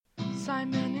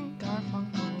Simon and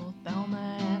Garfunkel,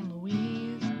 Thelma and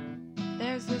Louise.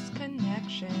 There's this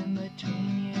connection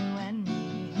between you and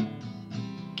me.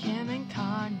 Kim and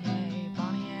Kanye,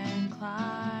 Bonnie and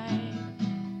Clyde.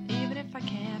 Even if I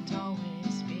can't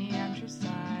always be at your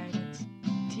side, it's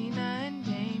Tina and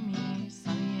Amy,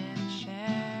 Sonny and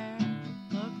Cher.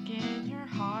 Look in your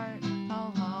heart,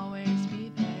 I'll always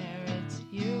be there. It's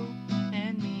you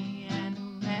and me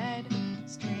and Red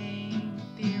String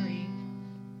Theory.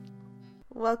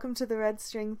 Welcome to the Red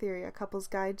String Theory, a couple's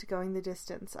guide to going the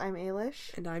distance. I'm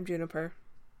Ailís. And I'm Juniper.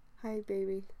 Hi,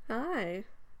 baby. Hi.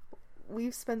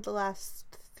 We've spent the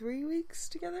last 3 weeks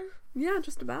together. Yeah,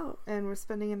 just about. And we're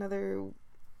spending another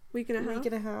week and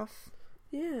a half.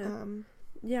 Yeah.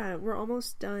 Yeah, we're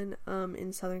almost done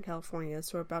in Southern California,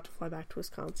 so we're about to fly back to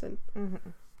Wisconsin.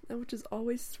 Mm-hmm. Which is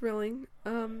always thrilling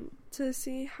to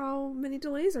see how many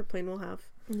delays our plane will have.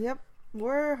 Yep.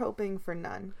 We're hoping for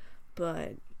none.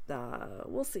 But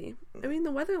we'll see. I mean,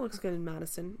 the weather looks good in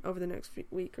Madison over the next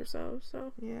week or so,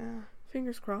 yeah.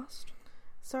 Fingers crossed.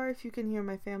 Sorry if you can hear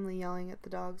my family yelling at the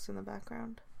dogs in the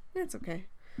background. It's okay.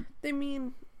 They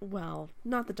mean, well,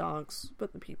 not the dogs,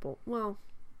 but the people. Well,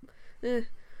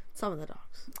 some of the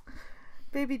dogs.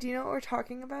 Baby, do you know what we're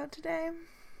talking about today?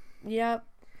 Yep.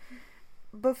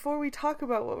 Before we talk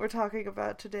about what we're talking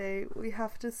about today, we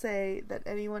have to say that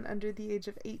anyone under the age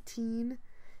of 18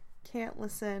 can't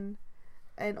listen.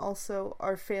 And also,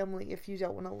 our family, if you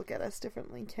don't want to look at us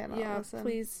differently, cannot listen. Yeah,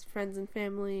 please, friends and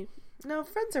family. No,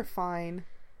 friends are fine.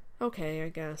 Okay, I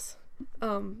guess.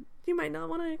 You might not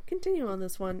want to continue on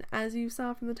this one. As you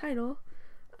saw from the title,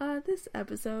 this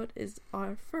episode is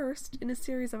our first in a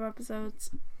series of episodes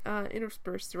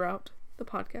interspersed throughout the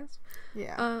podcast.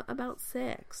 Yeah. About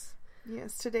sex.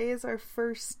 Yes, today is our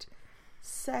first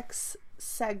sex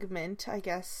segment, I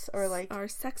guess, or like our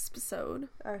sex episode.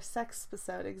 Our sex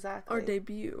episode, exactly. Our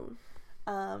debut.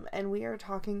 And we are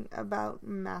talking about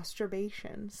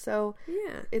masturbation. So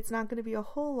yeah, it's not going to be a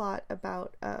whole lot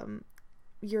about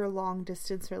your long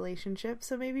distance relationship.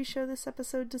 So maybe show this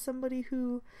episode to somebody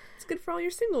who it's good for all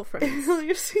your single friends. All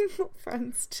your single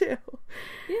friends too.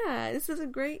 Yeah, this is a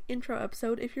great intro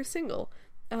episode if you're single.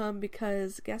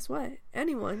 Because guess what?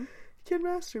 Anyone can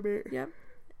masturbate. Yep.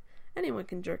 Anyone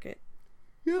can jerk it.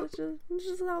 Yep. It's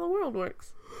just how the world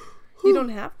works. You don't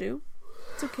have to.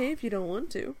 It's okay if you don't want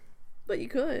to. But you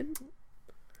could.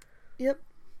 Yep.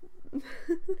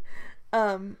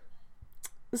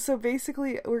 So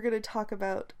basically we're going to talk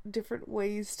about different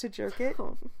ways to jerk it.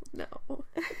 Oh, no.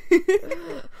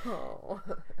 Oh.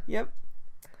 Yep.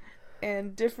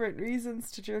 And different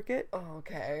reasons to jerk it.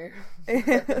 Okay.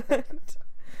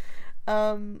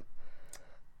 And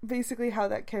basically how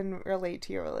that can relate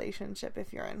to your relationship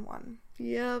if you're in one.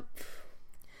 Yep.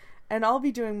 And I'll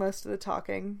be doing most of the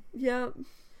talking. Yep.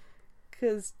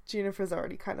 Because Juniper's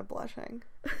already kind of blushing.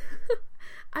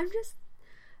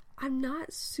 I'm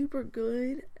not super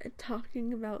good at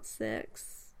talking about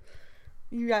sex.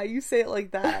 Yeah, you say it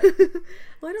like that.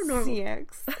 Well, I don't know.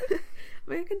 Sex. I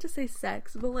mean, I can just say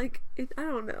sex, but like, I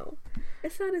don't know.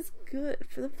 It's not as good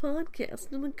for the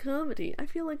podcast and the comedy. I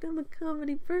feel like I'm a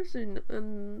comedy person,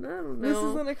 and I don't know. This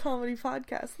isn't a comedy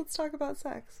podcast. Let's talk about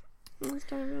sex. Let's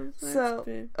talk about sex. So,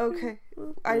 okay.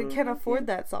 I can't afford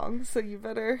that song, so you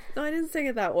better... No, I didn't sing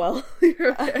it that well.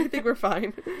 You're okay. I think we're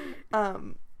fine.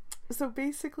 So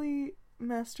basically,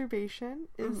 masturbation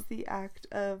is the act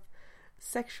of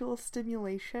sexual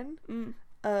stimulation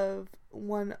of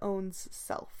one own's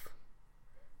self.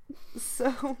 So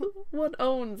one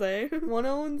owns, eh? One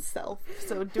owns self.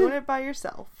 So doing it by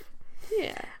yourself.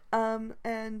 Yeah.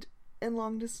 And in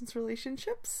long distance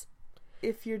relationships,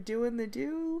 if you're doing the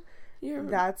do,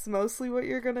 that's mostly what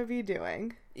you're gonna be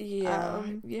doing. Yeah.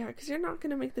 Yeah, because you're not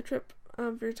gonna make the trip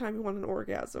every time you want an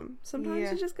orgasm. Sometimes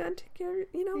you just gotta take care of,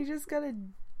 You just gotta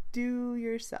do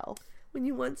yourself. When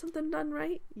you want something done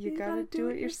right, you gotta do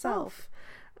it yourself.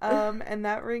 And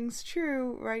that rings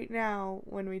true right now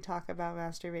when we talk about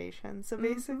masturbation. So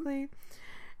basically,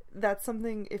 that's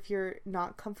something, if you're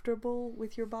not comfortable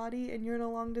with your body and you're in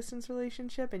a long distance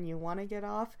relationship and you want to get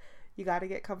off, you got to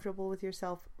get comfortable with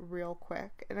yourself real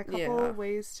quick. And a couple of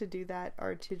ways to do that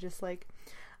are to just like,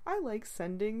 I like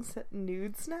sending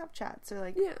nude Snapchats or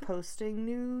like posting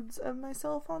nudes of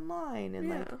myself online and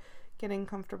like getting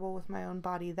comfortable with my own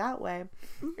body that way.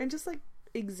 And just like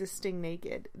existing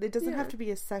naked. It doesn't have to be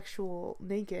a sexual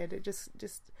naked. It just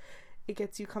it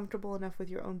gets you comfortable enough with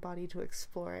your own body to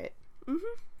explore it.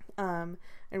 And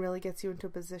really gets you into a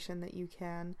position that you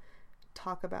can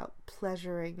talk about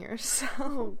pleasuring yourself.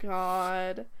 Oh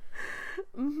God.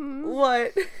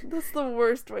 What? That's the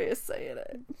worst way of saying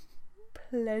it.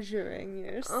 Pleasuring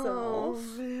yourself. Oh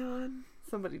man.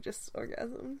 Somebody just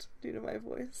orgasmed due to my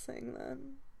voice saying that.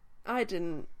 I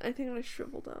didn't. I think I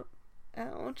shriveled up.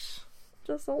 Ouch.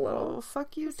 Just a little. Oh,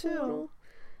 fuck you Just too. a little.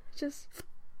 Just,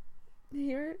 you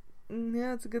hear it?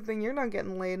 Yeah, it's a good thing you're not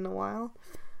getting laid in a while.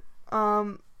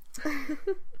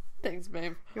 Thanks,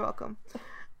 babe. You're welcome.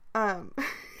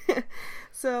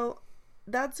 So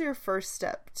that's your first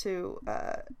step to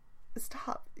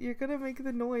stop. You're gonna make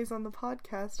the noise on the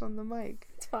podcast on the mic.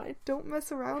 It's fine. Don't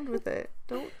mess around with it.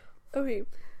 Don't. Okay.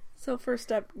 So first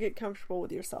step, get comfortable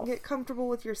with yourself. Get comfortable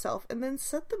with yourself, and then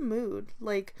set the mood.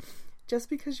 Like, just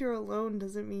because you're alone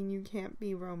doesn't mean you can't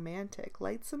be romantic.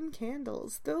 Light some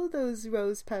candles. Throw those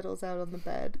rose petals out on the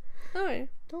bed. Okay.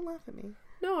 Don't laugh at me.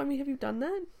 No, I mean, have you done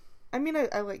that? I mean,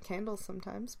 I light candles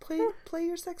sometimes. Play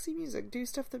your sexy music. Do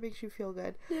stuff that makes you feel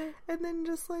good. Yeah. And then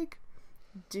just, like,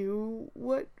 do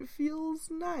what feels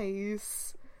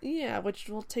nice. Yeah, which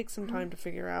will take some time to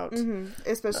figure out. Mm-hmm.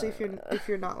 Especially if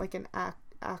you're not, like, an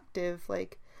active,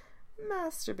 like,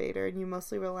 masturbator and you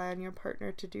mostly rely on your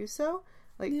partner to do so.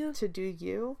 Like, to do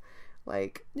you.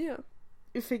 Like,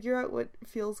 figure out what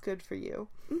feels good for you.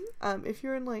 Mm-hmm. If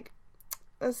you're in, like,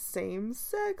 a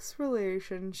same-sex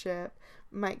relationship,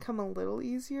 might come a little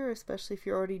easier, especially if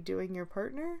you're already doing your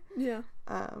partner. Yeah.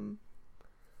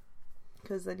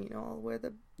 Because then you know all where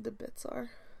the bits are.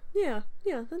 Yeah,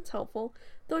 that's helpful.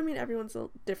 Though, I mean, everyone's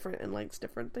different and likes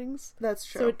different things. That's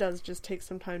true. So it does just take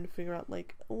some time to figure out,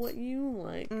 like, what you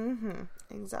like. Mm-hmm.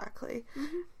 Exactly.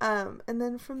 Mm-hmm. And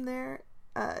then from there,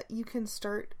 you can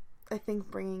start, I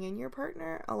think, bringing in your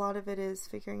partner. A lot of it is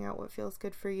figuring out what feels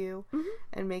good for you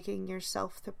and making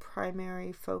yourself the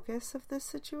primary focus of this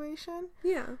situation.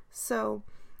 Yeah. So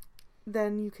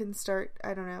then you can start,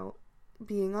 I don't know,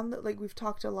 being on the, like, we've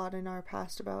talked a lot in our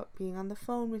past about being on the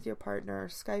phone with your partner,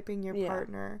 Skyping your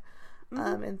partner,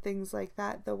 and things like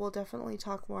that, though we'll definitely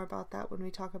talk more about that when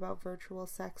we talk about virtual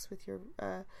sex with your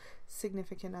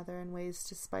significant other and ways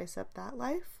to spice up that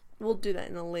life. We'll do that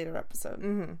in a later episode.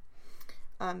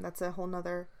 Mm-hmm. That's a whole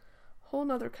nother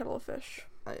kettle of fish.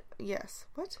 Yes.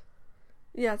 What?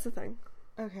 Yeah, it's a thing.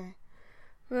 Okay.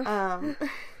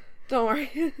 Don't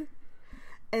worry.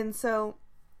 And so,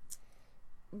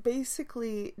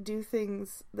 basically, do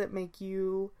things that make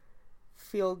you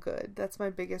feel good. That's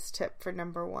my biggest tip for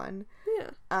number one.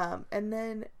 Yeah. And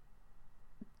then,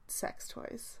 sex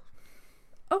toys.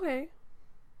 Okay.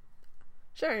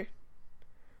 Sure.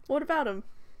 What about them?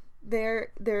 They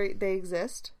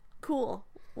exist. Cool.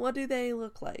 What do they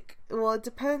look like? Well, it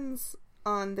depends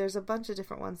on, there's a bunch of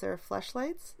different ones. There are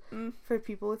fleshlights for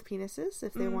people with penises,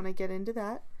 if they want to get into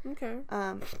that. Okay.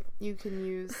 You can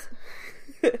use...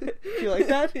 Do you like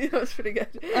that? Yeah, that was pretty good.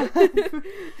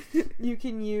 You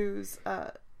can use...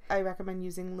 I recommend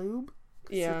using lube.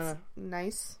 Yeah. It's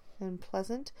nice and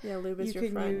pleasant. Yeah, lube is your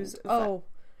can friend. Use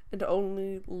and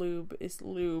only lube is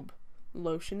lube.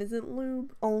 Lotion isn't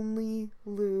lube. Only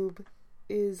lube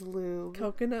is lube.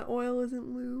 Coconut oil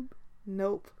isn't lube.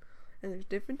 Nope. And there's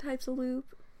different types of lube.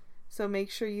 So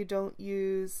make sure you don't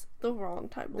use the wrong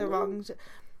type of lube.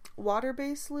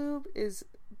 Water-based lube is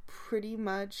pretty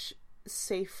much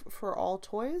safe for all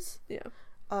toys. Yeah.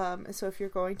 So if you're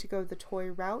going to go the toy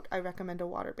route, I recommend a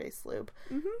water-based lube.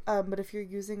 But if you're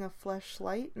using a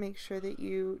fleshlight, make sure that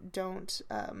you don't...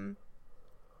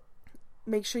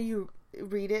 make sure you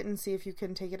read it and see if you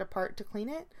can take it apart to clean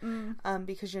it.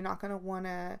 Because you're not going to want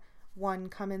to, one,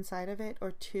 come inside of it,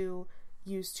 or two,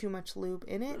 use too much lube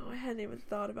in it. Oh, I hadn't even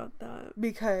thought about that.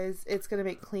 Because it's going to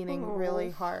make cleaning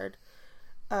really hard.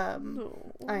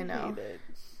 No, I know. hate it.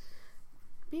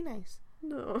 Be nice.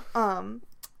 No.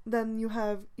 Then you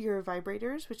have your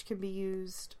vibrators, which can be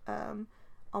used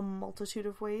a multitude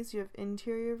of ways. You have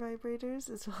interior vibrators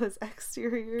as well as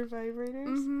exterior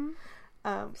vibrators.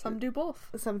 Some do both.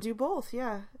 Some do both,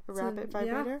 yeah. A rapid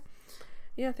vibrator.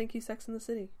 Yeah, thank you, Sex and the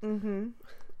City.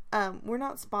 We're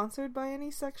not sponsored by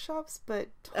any sex shops, but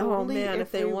totally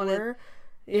if they wanted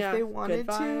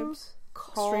to,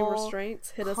 Extreme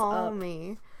Restraints, hit us up. Call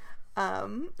me.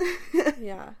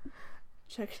 Yeah.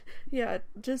 Check. Yeah,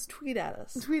 just tweet at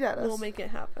us. We'll make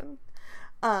it happen.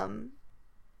 And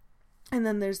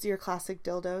then there's your classic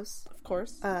dildos. Of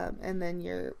course. And then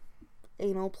your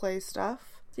anal play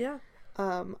stuff. Yeah.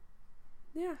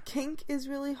 Yeah. Kink is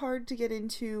really hard to get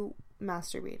into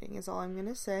masturbating, is all I'm going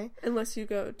to say. Unless you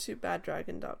go to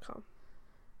baddragon.com.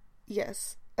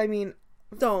 Yes. I mean...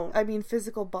 Don't. I mean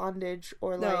physical bondage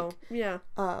or like... Yeah.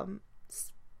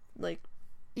 Like...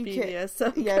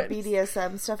 BDSM.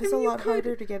 BDSM stuff is a lot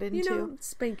harder to get into. You know,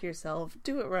 spank yourself.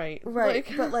 Do it right. Right.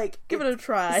 But like... give it a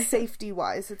try.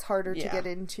 Safety-wise, it's harder to get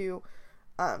into.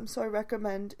 So I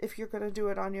recommend, if you're going to do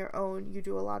it on your own, you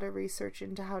do a lot of research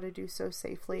into how to do so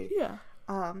safely. Yeah.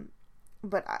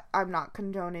 but I'm not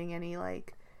condoning any,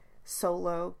 like,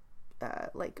 solo,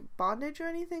 like, bondage or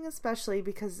anything, especially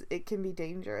because it can be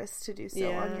dangerous to do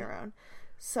so on your own.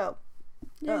 So,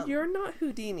 yeah, you're not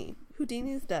Houdini.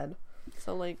 Houdini's dead.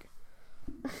 So, like,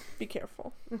 be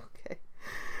careful. Okay.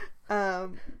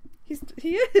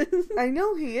 He is. I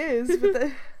know he is,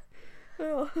 but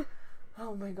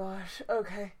oh my gosh.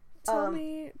 Okay. Tell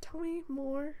me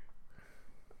more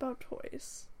about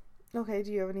toys. Okay,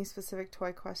 do you have any specific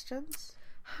toy questions?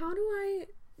 How do I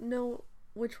know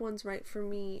which one's right for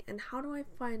me, and how do I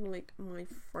find, like, my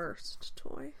first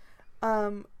toy?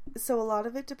 So a lot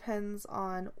of it depends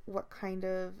on what kind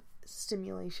of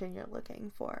stimulation you're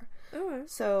looking for. Okay.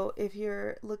 So if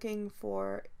you're looking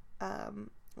for,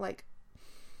 like,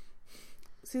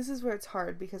 so this is where it's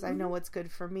hard, because I know what's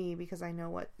good for me, because I know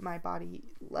what my body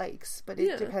likes, but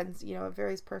it depends, you know, it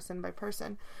varies person by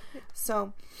person. Yeah.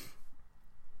 So,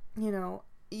 you know,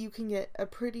 you can get a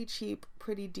pretty cheap,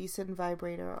 pretty decent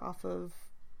vibrator off of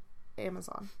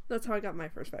Amazon. That's how I got my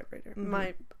first vibrator.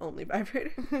 My only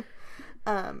vibrator.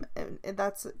 And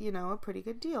that's, you know, a pretty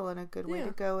good deal and a good way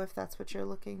to go if that's what you're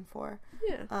looking for.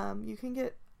 Yeah. You can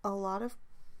get a lot of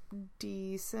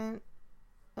decent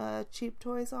cheap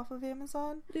toys off of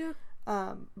Amazon. Yeah.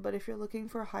 But if you're looking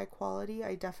for high quality,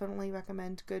 I definitely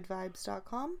recommend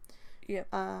goodvibes.com.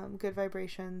 Yep. Good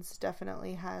Vibrations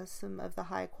definitely has some of the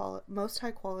most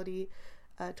high quality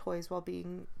toys, while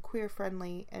being queer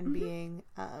friendly and being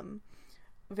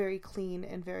very clean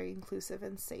and very inclusive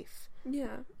and safe.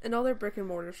 Yeah, and all their brick and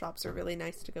mortar shops are really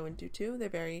nice to go into too. They're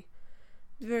very,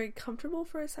 very comfortable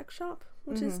for a sex shop,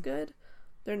 which is good.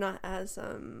 They're not as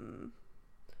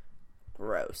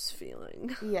gross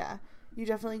feeling. Yeah, you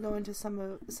definitely go into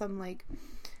some like,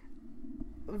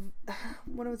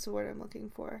 what was the word I'm looking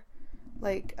for?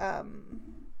 Like,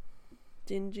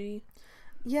 dingy.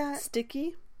 Yeah.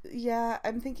 Sticky. Yeah,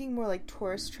 I'm thinking more like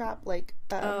tourist trap, like...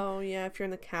 oh, yeah, if you're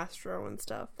in the Castro and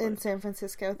stuff. In San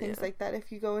Francisco, things like that.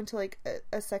 If you go into, like,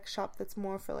 a sex shop that's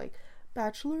more for, like,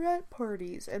 bachelorette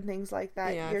parties and things like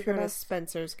that, you're gonna...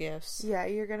 Spencer's Gifts. Yeah,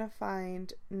 you're gonna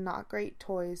find not great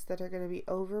toys that are gonna be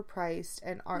overpriced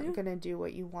and aren't gonna do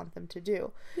what you want them to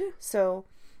do. Yeah. So,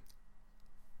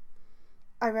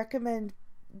 I recommend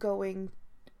going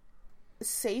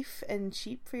safe and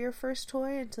cheap for your first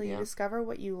toy until you discover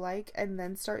what you like, and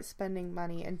then start spending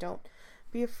money. And don't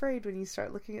be afraid when you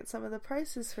start looking at some of the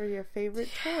prices for your favorite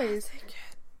toys.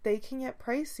 They can get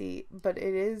pricey, but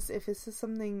if this is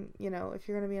something, you know, if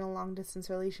you're going to be in a long distance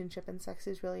relationship and sex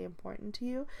is really important to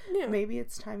you, maybe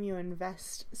it's time you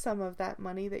invest some of that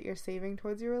money that you're saving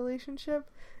towards your relationship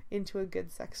into a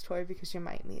good sex toy, because you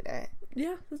might need it.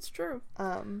 Yeah, that's true.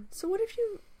 So what if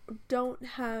you don't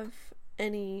have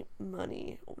any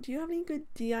money? Do you have any good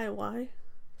DIY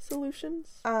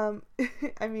solutions?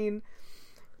 I mean,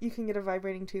 you can get a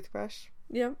vibrating toothbrush.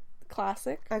 Yep.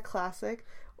 Classic. A classic.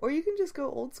 Or you can just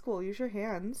go old school. Use your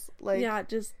hands. Like, yeah,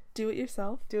 just do it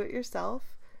yourself.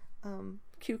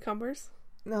 Cucumbers.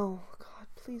 No, God,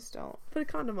 please don't. Put a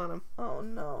condom on them. Oh,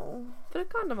 no. Put a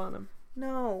condom on them.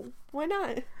 No. Why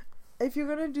not? If you're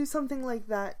gonna do something like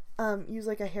that, use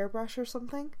like a hairbrush or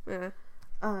something. Yeah.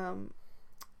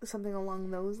 Something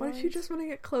along those lines. What if you just want to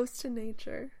get close to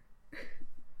nature?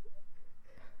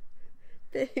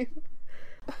 Babe.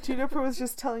 Juniper was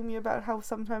just telling me about how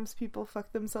sometimes people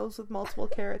fuck themselves with multiple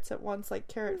carrots at once, like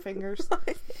carrot fingers.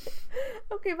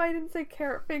 Okay, but I didn't say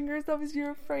carrot fingers. That was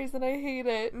your phrase, and I hate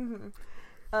it.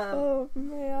 Oh,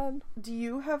 man. Do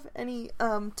you have any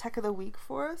tech of the week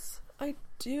for us? I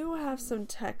do have some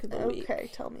tech of the week. Okay,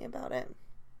 tell me about it.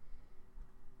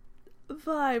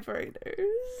 Vibrators.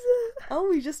 Oh,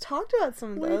 we just talked about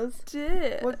some of those. We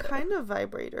did. What kind of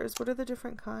vibrators? What are the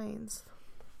different kinds?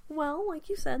 Well, like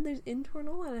you said, there's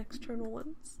internal and external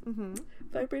ones.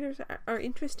 Vibrators are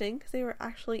interesting because they were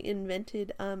actually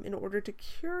invented in order to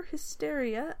cure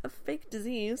hysteria, a fake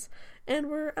disease, and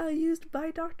were used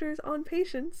by doctors on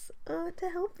patients to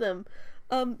help them.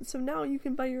 So now you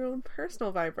can buy your own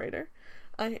personal vibrator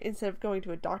instead of going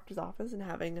to a doctor's office and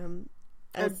having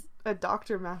a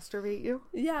doctor masturbate you?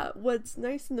 Yeah, what's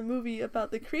nice in the movie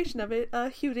about the creation of it,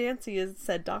 Hugh Dancy is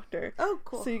said doctor. Oh,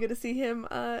 cool. So you get to see him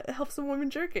help some women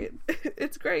jerk it.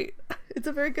 It's great. It's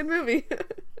a very good movie.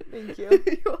 Thank you.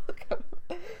 You're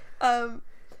welcome.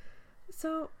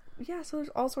 So there's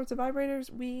all sorts of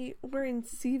vibrators. We were in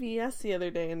CVS the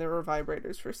other day and there were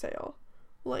vibrators for sale.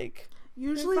 Like...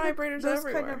 Usually vibrators those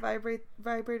everywhere. Kind of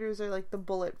vibrators are like the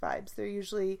bullet vibes. They're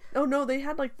usually... Oh no, they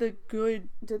had like the good...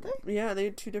 Did they? Yeah, they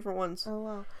had two different ones.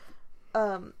 Oh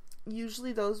wow.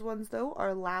 Usually those ones though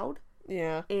are loud.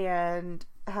 Yeah. And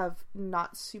have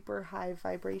not super high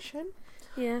vibration.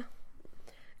 Yeah.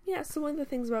 Yeah, so one of the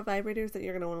things about vibrators that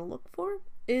you're going to want to look for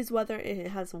is whether it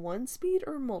has one speed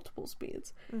or multiple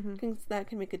speeds. Because that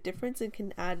can make a difference and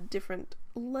can add different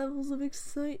levels of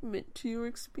excitement to your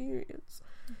experience.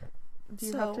 Do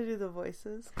you have to do the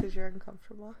voices because you're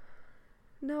uncomfortable?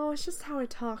 No, it's just how I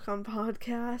talk on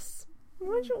podcasts.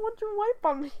 Why'd you want your wipe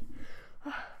on me?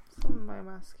 Some of my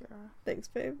mascara. Thanks,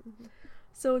 babe.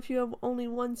 So if you have only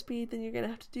one speed, then you're going to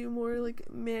have to do more, like,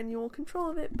 manual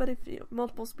control of it. But if you have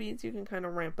multiple speeds, you can kind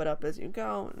of ramp it up as you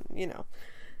go and, you know,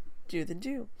 do the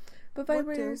do. But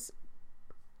vibrators...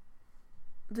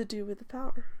 The do with the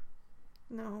power.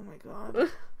 No, oh my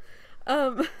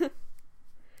god.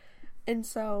 And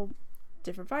so,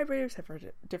 different vibrators have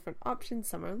different options.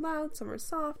 Some are loud, some are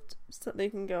soft. So they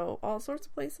can go all sorts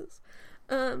of places.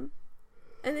 And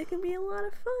it can be a lot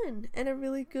of fun. And a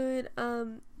really good,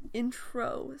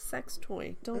 intro sex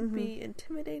toy. Don't be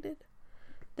intimidated.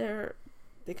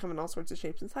 They come in all sorts of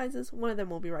shapes and sizes. One of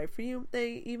them will be right for you.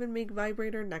 They even make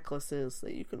vibrator necklaces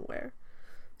that you can wear.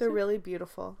 They're really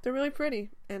beautiful. They're really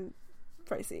pretty and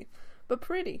pricey, but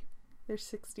pretty. They're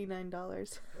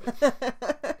 $69.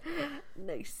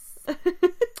 Nice.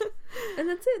 And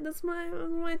that's it. That's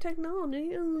my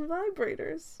technology and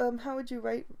vibrators. How would you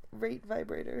rate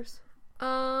vibrators?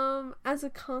 As a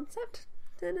concept,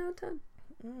 10 out of 10.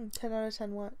 10 out of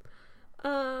 10 what?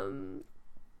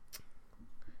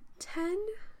 10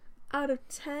 out of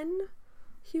 10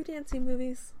 Hugh Dancy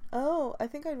movies. Oh, I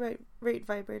think I'd rate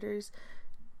vibrators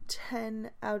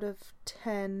 10 out of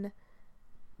 10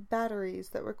 batteries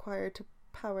that require to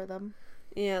power them.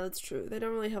 Yeah, that's true. They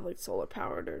don't really have like solar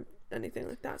powered or anything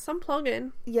like that. Some plug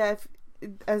in. Yeah,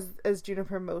 as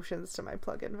Juniper motions to my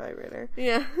plug-in vibrator.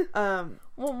 Yeah.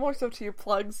 Well, more so to your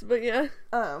plugs, but yeah.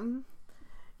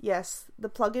 Yes, the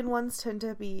plug-in ones tend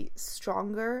to be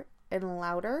stronger and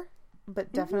louder,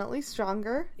 but definitely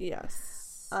stronger.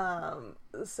 Yes.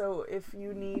 So if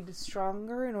you need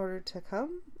stronger in order to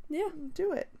come, yeah,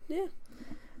 do it. Yeah.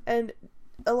 And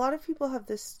a lot of people have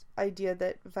this idea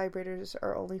that vibrators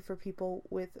are only for people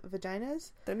with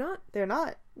vaginas. They're not. They're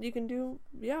not. You can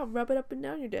rub it up and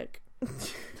down your dick.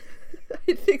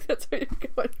 I think that's what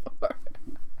you're going for.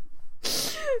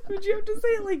 Would you have to say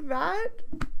it like that?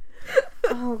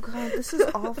 Oh god, this is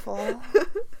awful.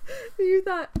 You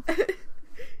thought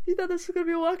this was gonna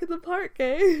be a walk in the park,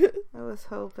 eh? I was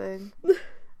hoping.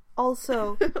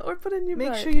 Also, or put in your make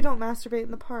butt. sure you don't masturbate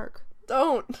in the park.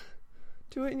 Don't.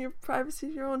 Do it in your privacy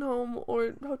of your own home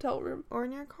or hotel room. Or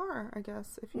in your car, I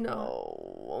guess. If you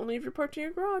No, only if you're parked in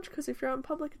your garage, because if you're out in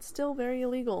public, it's still very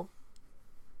illegal.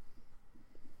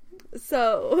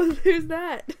 So, there's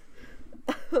that.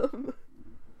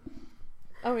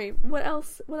 Oh wait, what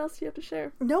else do you have to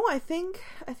share? No, I think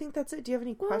that's it. Do you have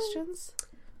any questions?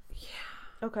 Yeah.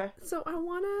 Okay. So I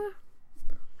wanna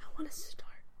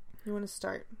start. You want to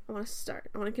start? I want to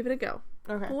start. I want to give it a go.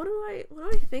 Okay. But what do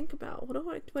I think about?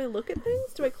 Do I look at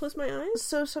things? Do I close my eyes?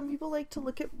 So some people like to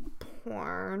look at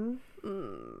porn.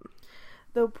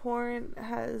 Though porn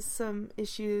has some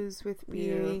issues with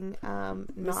being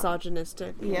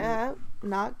misogynistic.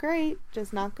 Not great.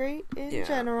 Just not great in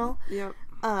general. Yep.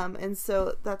 And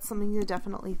so that's something to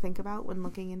definitely think about when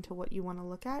looking into what you want to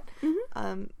look at.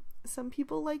 Some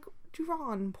people like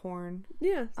drawn porn.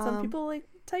 Yeah. Some people like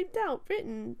typed out,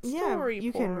 written, story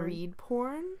you porn. can read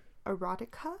porn,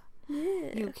 erotica.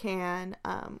 Yeah. You can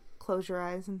close your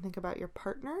eyes and think about your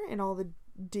partner and all the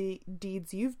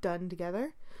deeds you've done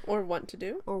together. Or want to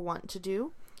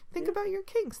do. Think about your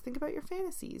kinks. Think about your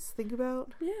fantasies. Think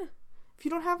about... Yeah. If you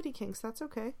don't have any kinks, that's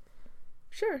okay.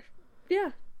 Sure.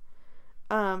 Yeah.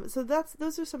 So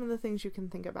those are some of the things you can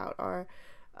think about are...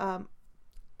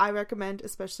 I recommend,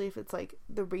 especially if it's like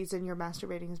the reason you're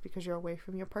masturbating is because you're away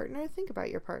from your partner, think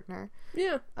about your partner.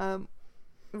 Yeah.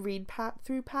 Read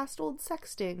through past old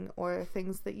sexting or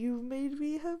things that you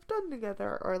maybe have done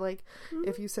together, or like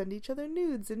if you send each other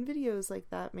nudes and videos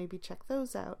like that, maybe check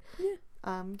those out.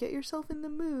 Yeah. Get yourself in the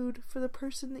mood for the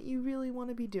person that you really want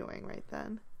to be doing right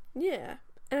then. Yeah.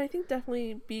 And I think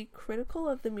definitely be critical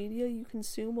of the media you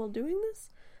consume while doing this,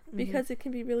 because it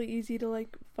can be really easy to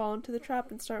like fall into the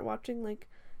trap and start watching like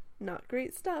not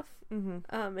great stuff,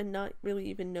 and not really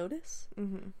even notice.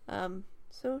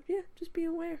 So yeah, just be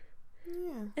aware.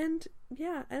 Yeah. And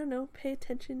yeah, I don't know, pay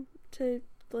attention to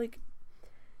like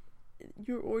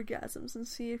your orgasms and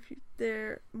see if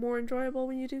they're more enjoyable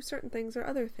when you do certain things or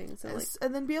other things.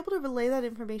 And then be able to relay that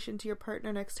information to your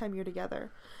partner next time you're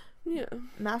together. Yeah.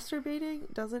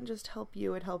 Masturbating doesn't just help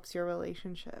you, it helps your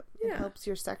relationship. Yeah. It helps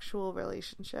your sexual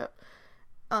relationship.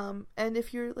 And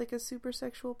if you're like a super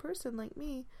sexual person like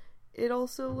me, it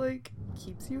also like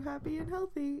keeps you happy and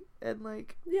healthy and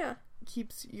like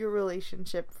keeps your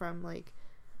relationship from like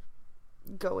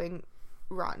going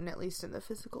rotten, at least in the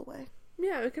physical way.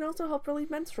 Yeah, it can also help relieve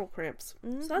menstrual cramps.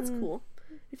 So that's cool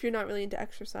if you're not really into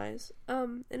exercise.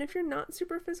 And if you're not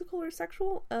super physical or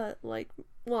sexual,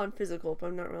 I'm physical, but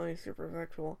I'm not really super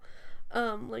sexual,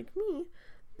 like me,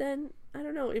 then, I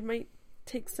don't know, it might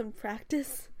take some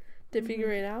practice to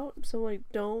figure it out. So, like,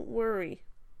 don't worry.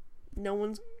 No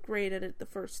one's great at it the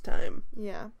first time.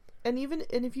 Yeah. And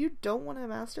if you don't want to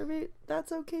masturbate,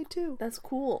 that's okay too. That's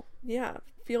cool. Yeah.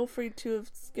 Feel free to have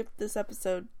skipped this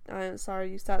episode. I'm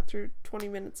sorry you sat through 20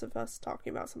 minutes of us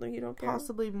talking about something you don't care.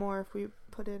 Possibly more if we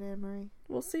put it in, Marie.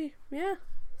 We'll see. Yeah.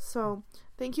 So,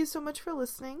 thank you so much for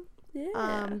listening.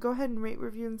 Yeah. Go ahead and rate,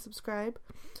 review, and subscribe.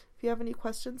 If you have any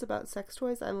questions about sex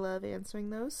toys, I love answering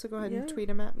those. So go ahead and tweet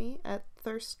them at me at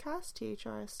Thirstcast,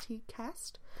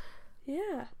 THRSTcast.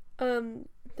 Yeah.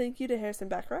 Thank you to Harrison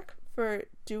Backrack for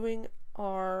doing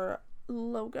our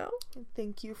logo.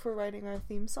 Thank you for writing our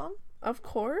theme song. Of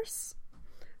course.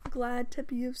 Glad to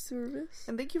be of service.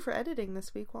 And thank you for editing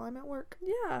this week while I'm at work.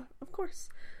 Yeah, of course.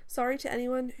 Sorry to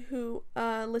anyone who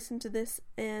listened to this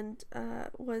and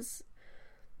was,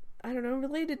 I don't know,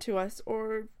 related to us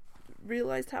or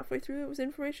realized halfway through it was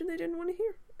information they didn't want to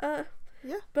hear.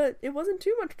 Yeah. But it wasn't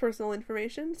too much personal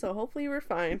information, so hopefully you were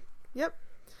fine. Yep.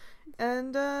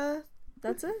 And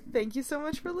that's it. Thank you so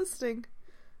much for listening.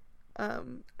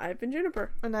 I've been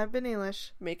Juniper. And I've been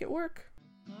Ailís. Make it work.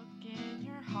 Looking